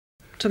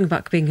Talking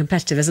about being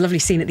competitive, there's a lovely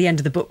scene at the end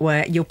of the book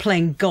where you're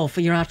playing golf,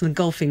 or you're out on the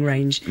golfing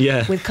range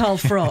with Carl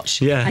Froch,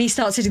 and he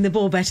starts hitting the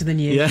ball better than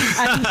you.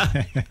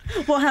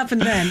 What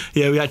happened then?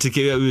 Yeah, we had to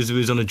give. It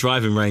was on a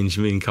driving range.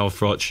 Me and Carl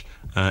Froch,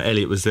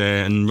 Elliot was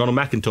there, and Ronald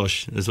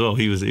McIntosh as well.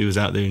 He was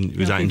out there. He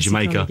was out in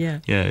Jamaica.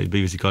 Colleague,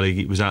 BBC colleague.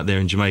 He was out there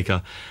in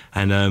Jamaica,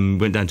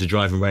 and went down to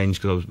driving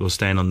range because I was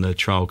staying on the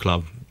Trial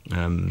Club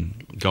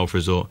golf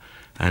resort.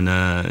 And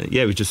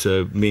it was just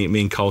me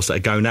and Cole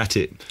started going at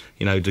it.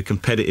 You know, the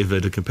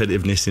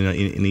competitiveness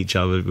in each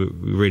other.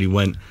 We really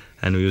went,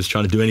 and we was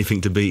trying to do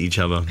anything to beat each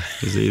other.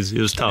 It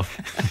was tough.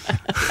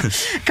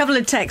 A couple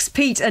of texts.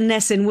 Pete and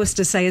Ness in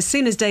Worcester say, as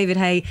soon as David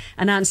Haye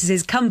announces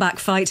his comeback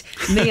fight,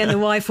 me and the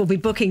wife will be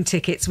booking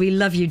tickets. We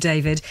love you,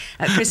 David.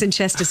 Chris in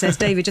Chester says,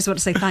 David, just want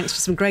to say thanks for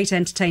some great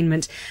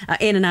entertainment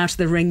in and out of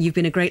the ring. You've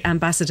been a great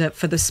ambassador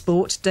for the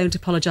sport. Don't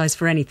apologise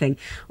for anything.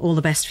 All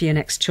the best for your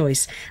next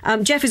choice.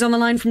 Jeff is on the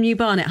line from New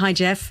Barnet. Hi,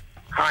 Jeff.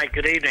 Hi,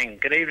 good evening.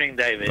 Good evening,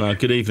 David.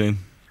 Good evening.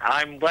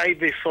 I'm way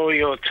before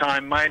your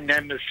time. My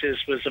nemesis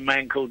was a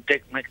man called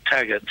Dick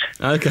McTaggart.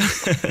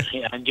 Okay.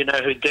 Yeah, and you know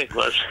who Dick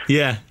was?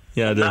 Yeah,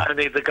 I do. Not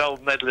only the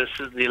gold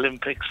medalist at the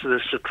Olympics, the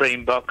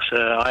supreme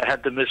boxer. I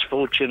had the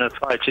misfortune of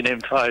fighting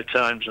him 5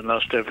 times and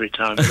lost every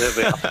time. There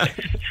we are.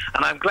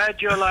 And I'm glad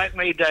you're like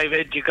me,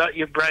 David. You got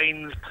your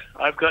brains.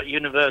 I've got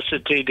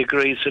university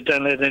degrees, so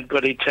don't let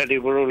anybody tell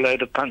you we're all a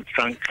load of punch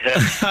drunk.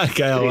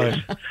 Okay, I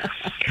won't.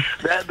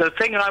 The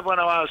thing I want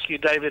to ask you,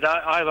 David,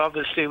 I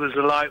obviously was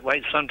a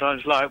lightweight,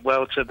 sometimes light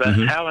welter, but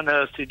how on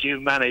earth did you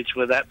manage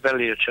with that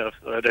Belyachov,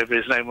 whatever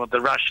his name was,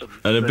 the Russian?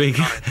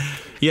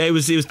 Yeah, it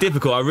was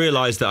difficult. I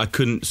realised that I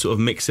couldn't sort of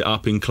mix it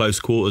up in close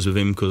quarters with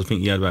him because I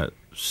think he had about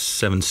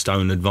 7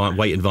 stone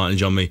weight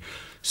advantage on me.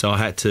 So I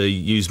had to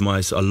use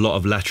a lot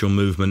of lateral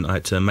movement. I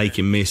had to make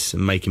him miss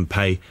and make him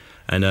pay.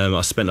 And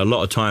I spent a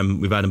lot of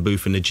time with Adam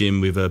Booth in the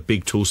gym with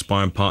big, tall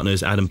sparring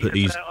partners. Adam put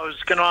these... I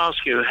was going to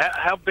ask you,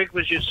 how big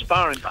was your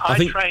sparring?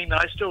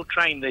 I still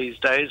train these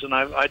days, and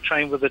I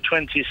train with a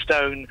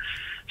 20-stone,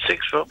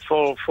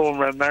 6'4"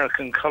 former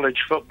American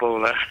college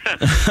footballer.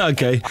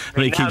 Okay,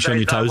 but it keeps you on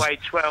your toes. I weigh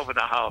 12 and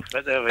a half,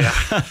 but there we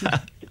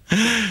are.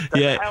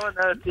 Yeah. How on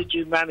earth did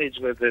you manage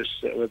with this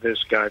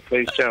guy?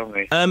 Please tell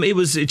me. It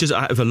was just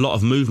I have a lot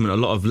of movement, a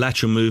lot of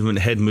lateral movement,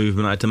 head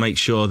movement. I had to make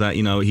sure that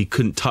he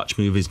couldn't touch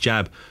me with his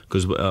jab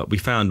because we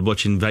found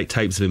watching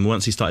tapes of him.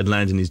 Once he started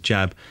landing his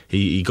jab,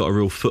 he got a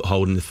real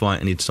foothold in the fight,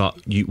 and he'd start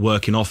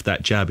working off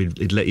that jab.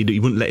 He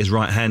wouldn't let his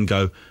right hand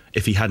go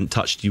if he hadn't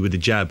touched you with the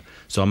jab.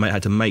 So I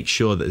had to make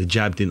sure that the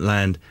jab didn't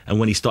land. And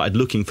when he started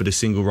looking for the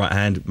single right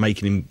hand,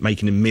 making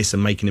him miss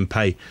and making him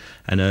pay,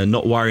 and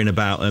not worrying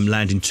about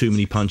landing too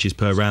many punches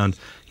per round.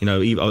 I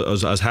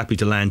was happy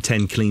to land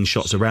 10 clean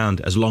shots a round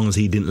as long as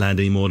he didn't land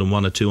any more than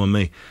 1 or 2 on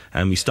me.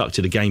 And we stuck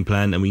to the game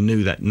plan, and we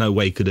knew that no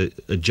way could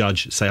a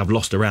judge say I've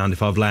lost a round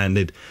if I've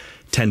landed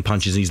 10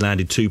 punches and he's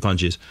landed 2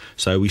 punches.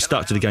 So we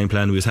stuck to the game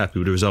plan and we was happy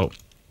with the result.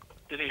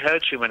 Did he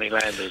hurt you when he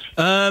landed?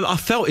 I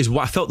felt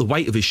the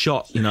weight of his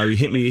shot. He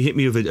hit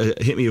me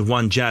with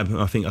one jab.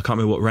 I can't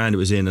remember what round it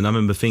was in, and I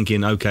remember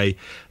thinking, okay,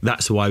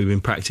 that's why we've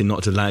been practicing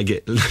not to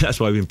that's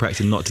why we've been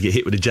practicing not to get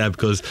hit with a jab,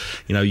 because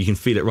you can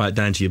feel it right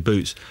down to your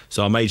boots.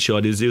 So I made sure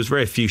there was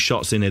very few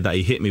shots in there that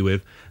he hit me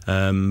with,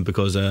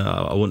 because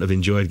I wouldn't have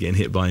enjoyed getting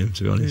hit by him,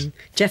 to be honest.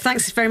 Jeff,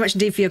 thanks very much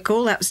indeed for your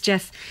call. That was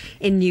Jeff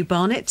in New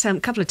Barnet. A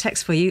couple of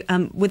texts for you.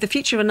 With the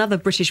future of another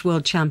British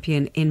world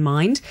champion in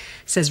mind,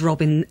 says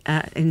Robin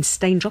in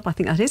Staindrop, I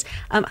think that is.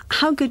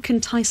 How good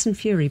can Tyson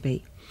Fury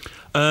be?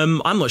 I'm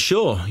not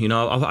sure.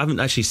 I haven't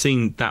actually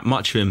seen that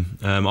much of him.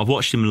 I've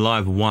watched him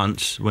live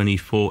once when he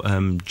fought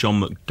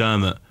John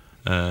McDermott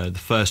the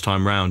first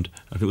time round.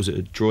 I think it was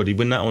a draw. Did he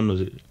win that one?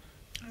 Was it?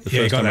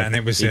 Yeah, he got that, and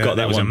it was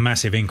a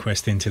massive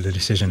inquest into the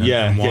decision.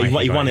 Yeah,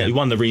 he won it. He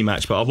won the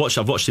rematch, but I've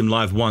watched him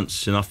live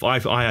once, and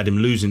I had him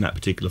losing that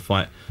particular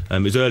fight.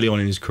 It was early on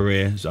in his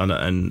career,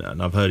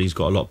 and I've heard he's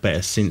got a lot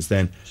better since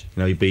then.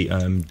 He beat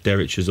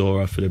Derek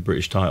Chisora for the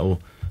British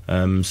title.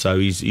 So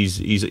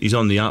he's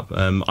on the up.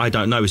 I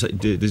don't know.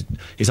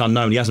 It's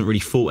unknown. He hasn't really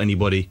fought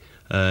anybody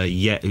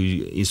yet who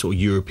is sort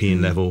of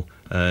European level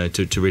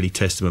to really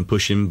test him and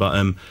push him.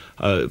 But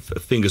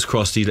fingers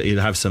crossed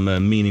he'll have some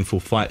meaningful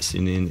fights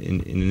in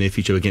the near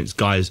future against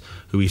guys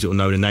who we sort of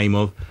know the name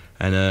of.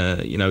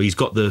 And he's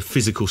got the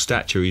physical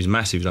stature. He's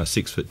massive, like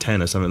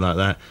 6'10" or something like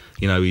that.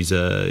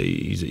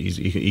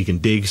 He can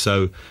dig.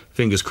 So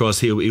fingers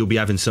crossed he'll be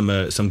having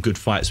some good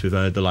fights with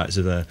the likes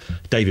of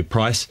David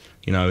Price.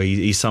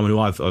 He's someone who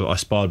I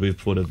sparred with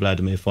before the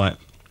Vladimir fight.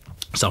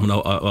 Someone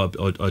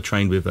I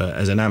trained with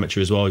as an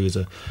amateur as well. He's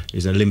an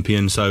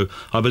Olympian. So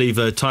I believe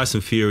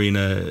Tyson Fury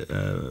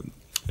and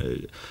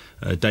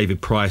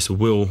David Price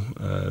will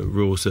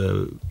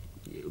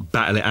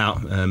battle it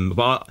out.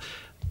 But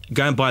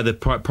going by the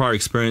prior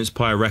experience,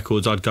 prior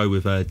records, I'd go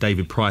with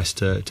David Price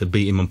to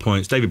beat him on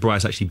points. David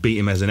Price actually beat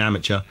him as an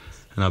amateur,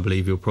 and I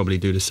believe he'll probably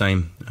do the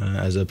same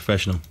as a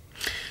professional.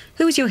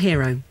 Who was your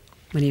hero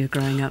when you were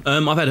growing up?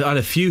 I've had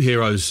a few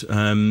heroes.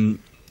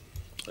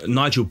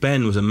 Nigel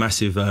Benn was a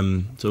massive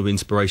sort of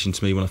inspiration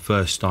to me when I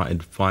first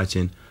started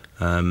fighting.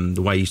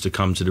 The way he used to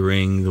come to the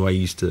ring, the way he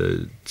used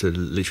to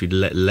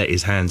literally let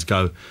his hands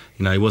go.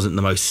 You know, he wasn't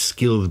the most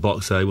skilled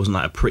boxer. He wasn't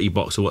like a pretty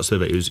boxer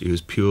whatsoever. It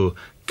was pure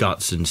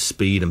guts and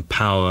speed and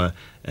power,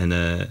 and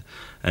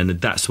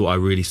that's what I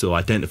really sort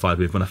of identified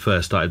with when I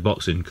first started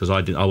boxing, because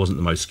I wasn't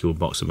the most skilled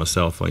boxer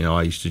myself. You know,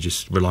 I used to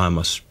just rely on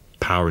my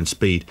power and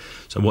speed.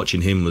 So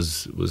watching him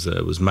was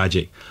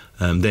magic.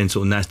 Then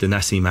sort of the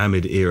Nassim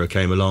Hamid era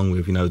came along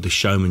with, you know, the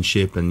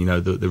showmanship and, you know,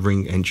 the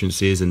ring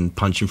entrances and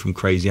punching from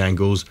crazy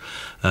angles.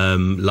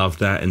 Loved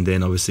that. And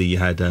then obviously you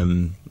had,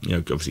 you know,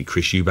 obviously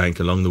Chris Eubank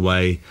along the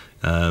way.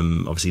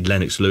 Obviously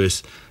Lennox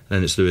Lewis,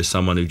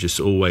 someone who just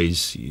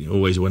always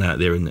went out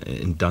there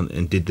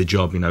and did the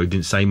job. You know, he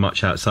didn't say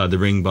much outside the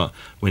ring, but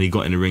when he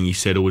got in the ring, he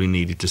said all he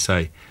needed to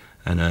say.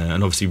 And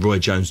obviously Roy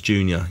Jones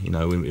Jr., you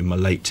know, in my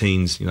late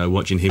teens, you know,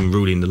 watching him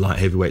ruling the light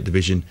heavyweight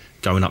division,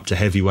 going up to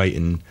heavyweight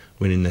and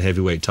winning the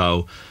heavyweight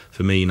title.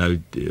 For me, you know,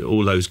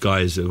 all those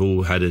guys have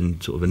all had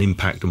sort of an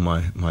impact on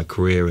my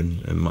career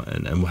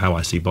and how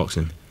I see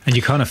boxing. And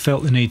you kind of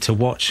felt the need to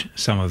watch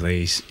some of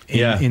these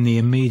in the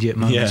immediate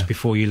moments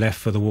before you left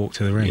for the walk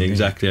to the ring. Yeah,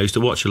 exactly. I used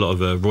to watch a lot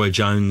of Roy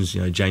Jones, you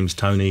know, James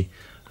Toney,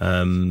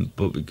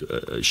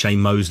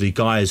 Shane Mosley,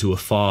 guys who were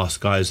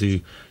fast, guys who,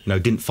 you know,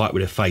 didn't fight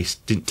with their face,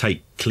 didn't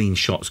take clean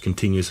shots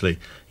continuously,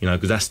 you know,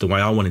 because that's the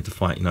way I wanted to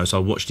fight, you know. So I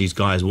watched these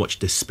guys,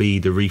 watched the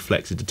speed, the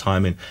reflexes, the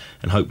timing,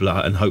 and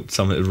hoped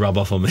something would rub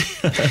off on me.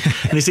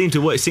 And it seemed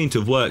to work. It seemed to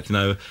have worked, you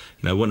know.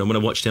 When I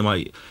watched him,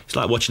 it's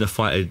like watching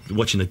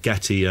a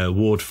Gatti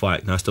Ward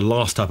fight. Now, it's the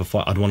last type of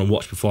fight I'd want to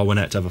watch before I went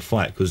out to have a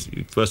fight, because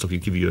first off,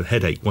 it'd give you a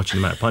headache watching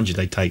the amount of punches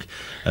they take.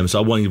 So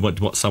I wanted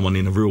to watch someone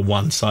in a real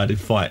one-sided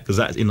fight, because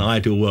that's, in the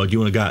ideal world, you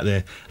want to go out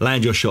there,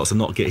 land your shots, and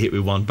not get hit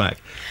with one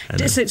back.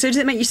 And, so does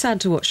it make you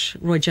sad to watch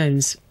Roy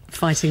Jones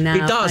fighting now?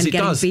 It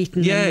does.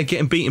 Beaten? Yeah,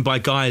 getting beaten by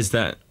guys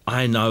that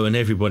I know and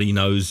everybody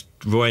knows,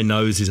 Roy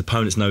knows, his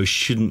opponents know,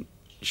 shouldn't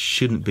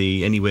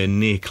be anywhere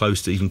near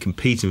close to even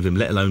competing with him,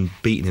 let alone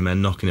beating him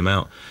and knocking him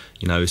out.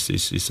 You know, it's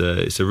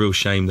a real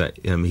shame that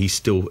he's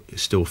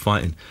still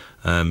fighting,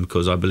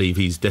 because I believe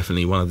he's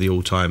definitely one of the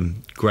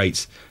all-time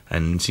greats,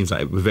 and it seems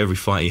like with every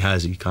fight he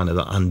has, he kind of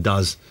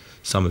undoes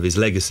some of his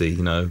legacy.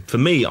 You know, for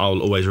me,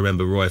 I'll always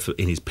remember Roy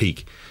in his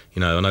peak. You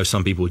know, I know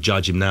some people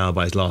judge him now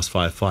by his last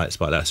 5 fights,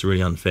 but that's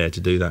really unfair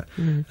to do that.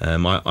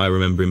 I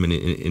remember him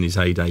in his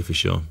heyday for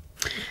sure.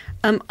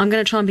 I'm going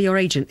to try and be your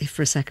agent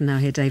for a second now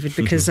here, David,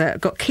 because I've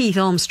got Keith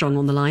Armstrong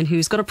on the line,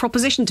 who's got a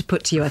proposition to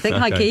put to you, I think.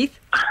 Okay. Hi, Keith.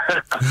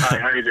 Hi,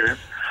 how are you doing?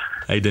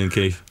 How you doing,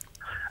 Keith?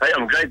 Hey,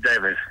 I'm great,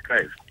 David.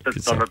 Great.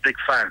 I'm a big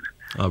fan.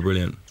 Oh,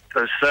 brilliant.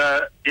 Because,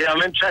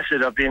 I'm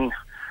interested. I've been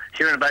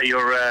hearing about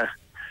your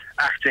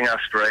acting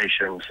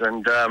aspirations,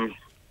 and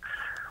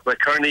we're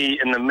currently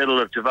in the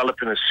middle of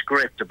developing a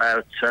script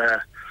about...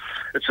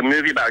 it's a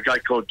movie about a guy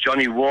called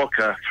Johnny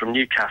Walker from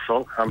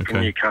Newcastle. I'm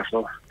from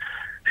Newcastle.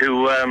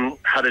 Who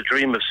had a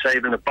dream of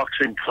saving the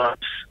boxing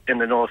clubs in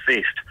the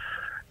northeast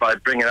by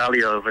bringing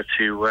Ali over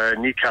to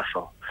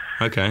Newcastle.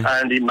 Okay.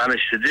 And he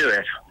managed to do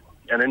it.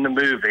 And in the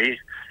movie,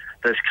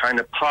 there's kind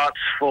of parts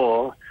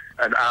for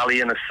an Ali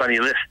and a Sonny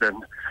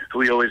Liston,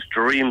 who he always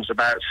dreams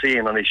about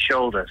seeing on his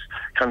shoulders,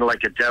 kind of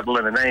like a devil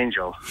and an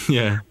angel.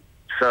 Yeah.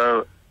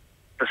 So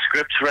the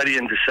script's ready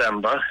in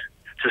December.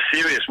 It's a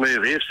serious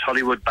movie. It's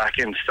Hollywood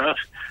back-in stuff.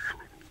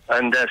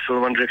 And so I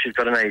wonder if you've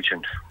got an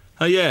agent.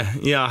 Oh yeah,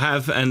 I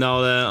have, and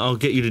I'll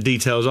get you the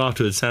details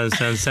afterwards.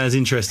 Sounds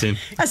interesting.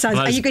 That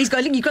sounds. You've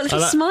got a little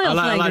smile.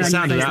 I like the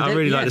sound of that. I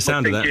really like the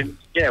sound of that.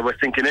 Yeah, we're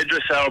thinking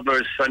Idris Elba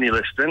as Sonny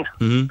Liston.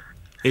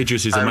 Mm-hmm.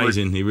 Idris is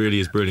amazing. He really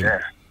is brilliant.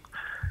 Yeah.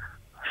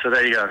 So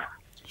there you go.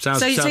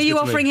 So you're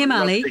offering him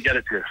Ali?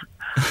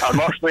 I'm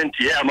offering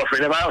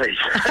him Ali.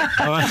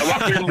 I'm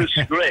offering the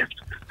script.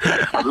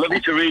 I'd love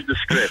you to read the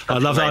script.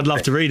 I'd love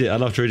to read it.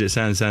 I'd love to read it.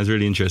 Sounds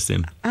really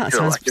interesting. Oh,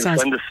 sure, I can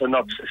send a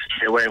synopsis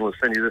away and we'll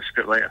send you the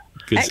script later.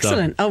 Good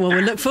Excellent. Stuff. Oh, well,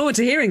 we'll look forward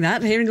to hearing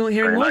that, hearing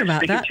more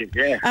about that.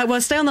 Well,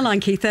 stay on the line,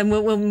 Keith, then.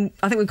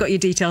 I think we've got your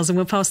details and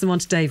we'll pass them on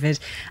to David.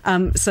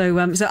 So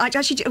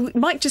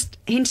Mike just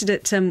hinted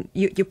at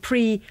your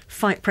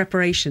pre-fight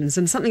preparations,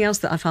 and something else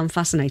that I found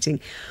fascinating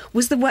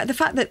was the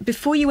fact that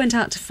before you went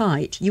out to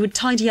fight, you would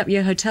tidy up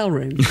your hotel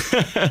room.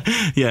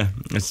 Yeah,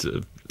 it's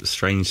a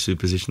strange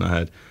superstition I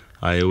had.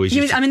 You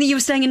were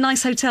staying in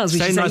nice hotels.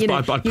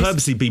 I'd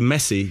purposely be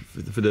messy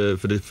for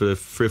the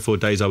 3 or 4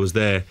 days I was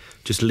there,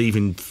 just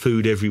leaving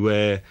food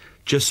everywhere,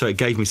 just so it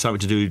gave me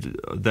something to do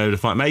there to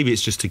fight. Maybe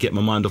it's just to get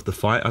my mind off the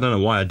fight. I don't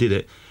know why I did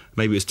it.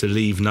 Maybe it's to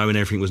leave knowing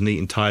everything was neat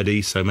and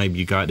tidy. So maybe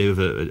you go out there with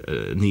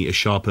a neater,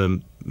 sharper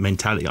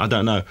mentality. I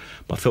don't know,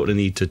 but I felt the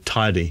need to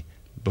tidy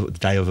the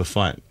day of a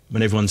fight.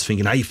 When everyone's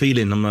thinking, how you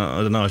feeling? I'm like,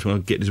 I don't know, I just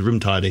want to get this room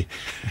tidy.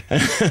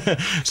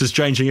 It's a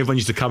strange thing. Everyone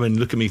used to come and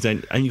look at me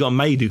saying, and you got a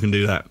maid who can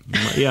do that?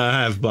 I'm like, yeah, I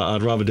have, but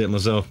I'd rather do it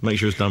myself, make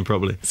sure it's done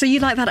properly. So you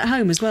like that at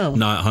home as well?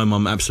 No, at home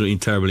I'm absolutely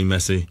terribly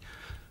messy.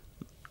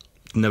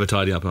 Never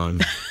tidy up at home.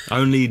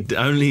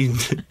 only.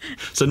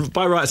 So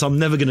by rights, I'm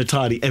never going to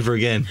tidy ever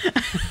again.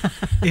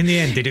 In the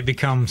end, did it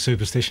become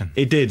superstition?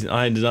 It did.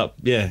 I ended up,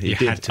 yeah, it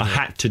did. I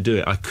had to do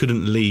it. I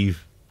couldn't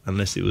leave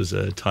unless it was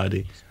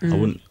tidy.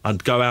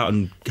 I'd go out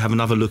and have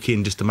another look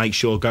in just to make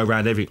sure, go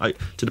around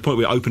to the point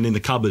where I opened in the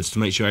cupboards to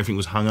make sure everything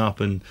was hung up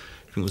and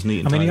everything was neat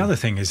and tidy. The other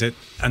thing is that,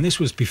 and this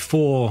was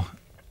before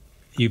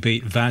you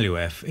beat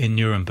Valuev in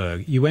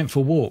Nuremberg, you went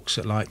for walks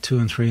at like 2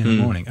 and 3 in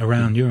the morning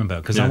around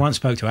Nuremberg, because I once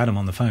spoke to Adam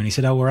on the phone. He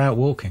said, we're out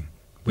walking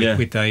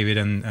with David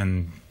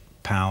and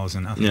pals,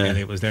 and I think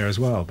Elliot was there as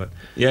well. But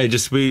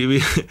just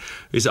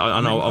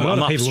I know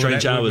I'm up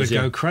strange hours. Would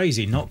go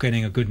crazy not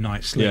getting a good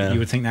night's sleep. You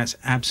would think that's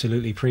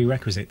absolutely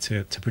prerequisite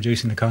to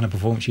producing the kind of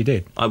performance you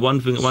did. One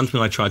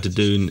thing I tried to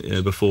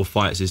do before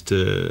fights is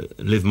to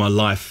live my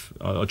life.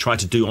 I try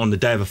to do on the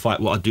day of a fight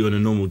what I do on a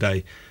normal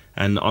day,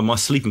 and my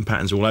sleeping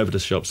patterns are all over the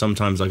shop.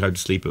 Sometimes I go to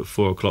sleep at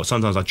 4 o'clock.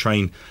 Sometimes I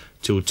train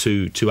till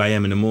 2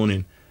 a.m. in the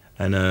morning,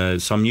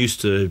 and so I'm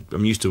used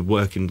to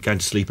working, going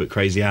to sleep at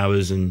crazy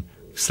hours and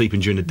sleeping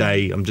during the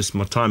day.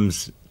 My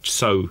time's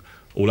so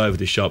all over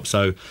the shop.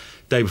 So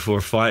day before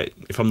a fight,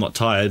 if I'm not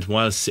tired,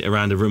 why sit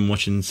around a room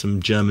watching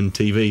some German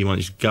TV? You might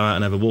just go out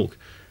and have a walk.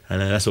 And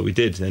that's what we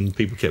did. And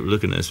people kept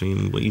looking at us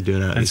thinking, what are you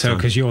doing out? And so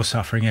because you're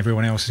suffering,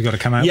 everyone else has got to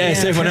come out.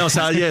 Yes, everyone else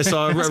has. So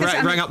I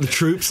rang up the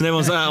troops, and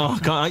everyone's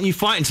like, aren't you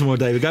fighting tomorrow,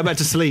 David? Go back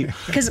to sleep.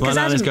 Because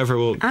let's go for a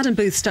walk. Adam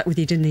Booth stuck with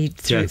you, didn't he,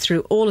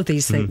 through all of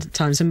these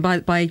times? And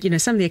by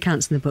some of the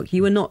accounts in the book,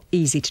 you were not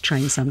easy to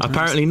train sometimes.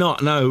 Apparently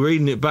not. No,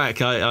 reading it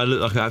back, I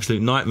looked like an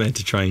absolute nightmare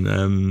to train.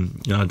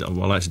 I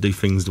like to do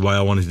things the way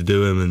I wanted to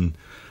do them, and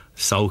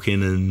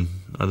sulking, and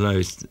I don't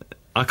know.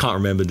 I can't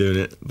remember doing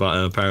it, but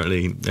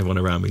apparently everyone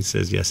around me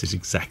says, yes, it's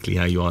exactly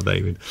how you are,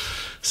 David.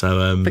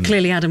 So, but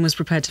clearly Adam was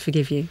prepared to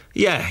forgive you.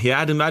 Yeah.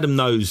 Adam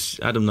knows.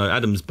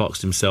 Adam's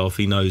boxed himself.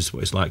 He knows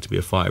what it's like to be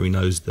a fighter. He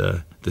knows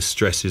the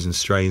stresses and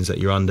strains that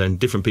you're under, and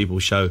different people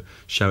show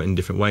it in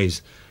different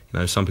ways.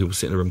 Some people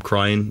sit in a room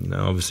crying.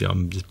 Obviously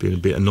I'm just being a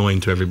bit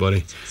annoying to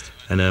everybody,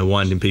 and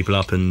winding people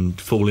up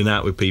and falling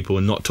out with people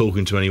and not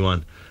talking to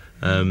anyone.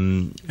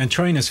 And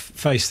trainers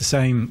face the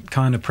same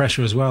kind of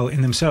pressure as well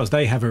in themselves.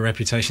 They have a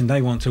reputation. They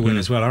want to win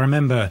as well. I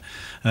remember,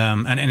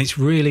 and it's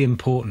really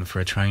important for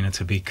a trainer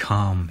to be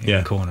calm in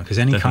the corner, because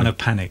any kind of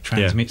panic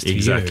transmits to you.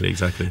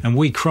 Exactly. And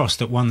we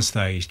crossed at one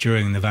stage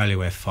during the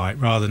Valuev fight,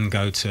 rather than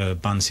go to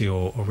Bunsey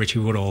or Richie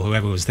Woodall,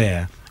 whoever was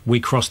there. We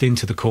crossed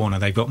into the corner.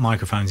 They've got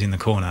microphones in the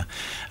corner.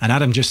 And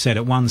Adam just said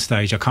at one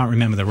stage, I can't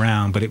remember the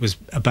round, but it was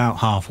about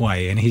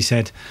halfway, and he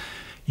said,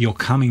 you're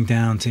coming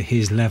down to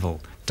his level.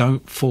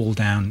 Don't fall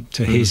down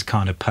to his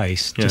kind of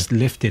pace. Just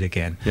lift it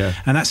again.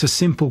 And that's a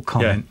simple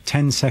comment.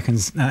 10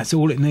 seconds. That's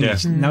all it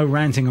needs. No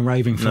ranting and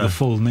raving for the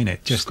full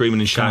minute. Just screaming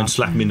and shouting,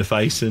 slap him in the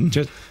face, and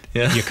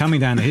you're coming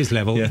down to his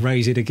level.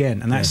 Raise it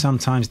again. And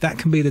sometimes that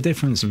can be the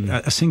difference.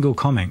 A single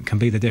comment can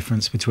be the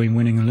difference between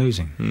winning and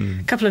losing.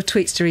 A couple of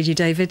tweets to read you,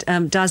 David.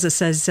 Dazza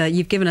says,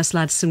 you've given us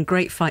lads some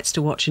great fights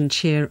to watch and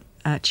cheer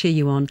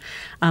you on.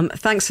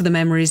 Thanks for the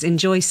memories.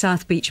 Enjoy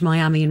South Beach,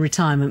 Miami in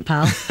retirement,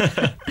 pal.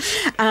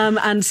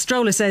 And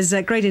Stroller says,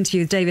 great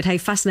interview with David Haye.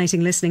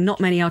 Fascinating listening. Not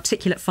many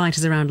articulate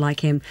fighters around like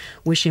him.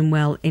 Wish him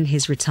well in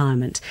his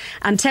retirement.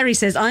 And Terry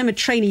says, I'm a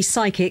trainee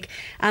psychic,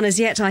 and as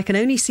yet I can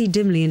only see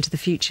dimly into the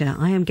future.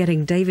 I am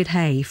getting David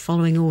Haye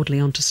following Audley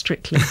onto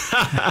Strictly.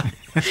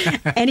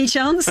 Any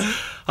chance?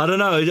 I don't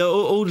know.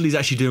 Audley's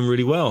actually doing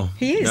really well.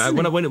 He is.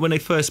 When they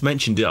first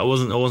mentioned it, I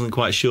wasn't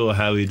quite sure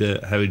how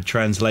he'd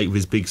translate with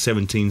his big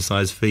 17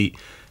 size feet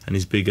and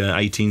his big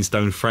 18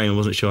 stone frame. I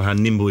wasn't sure how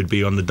nimble he'd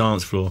be on the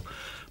dance floor.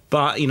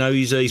 But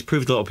he's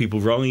proved a lot of people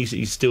wrong.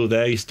 He's still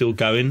there. He's still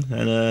going,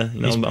 and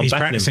I'm he's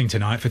practicing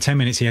tonight. For 10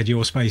 minutes, he had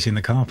your space in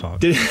the car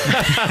park.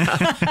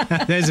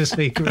 There's a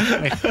secret.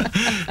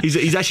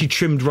 He's actually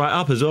trimmed right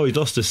up as well. He's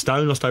lost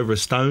over a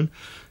stone.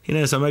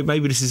 So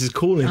maybe this is his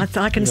calling.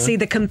 I can see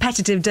the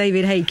competitive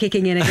David Haye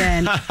kicking in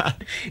again.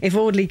 If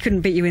Audley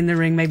couldn't beat you in the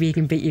ring, maybe he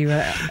can beat you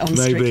on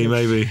Strictly.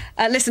 Maybe.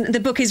 Listen, the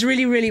book is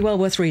really, really well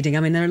worth reading.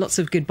 I mean, there are lots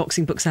of good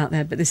boxing books out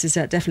there, but this is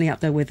definitely up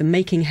there with them.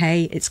 Making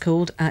Haye, it's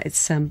called.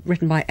 It's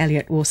written by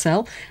Elliot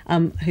Warcell,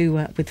 who,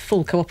 with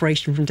full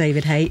cooperation from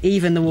David Haye,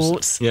 even the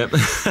warts. Yep.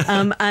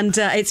 And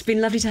it's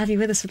been lovely to have you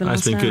with us for the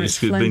last hour. It's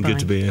been good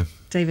to be here.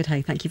 David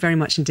Haye, thank you very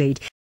much indeed.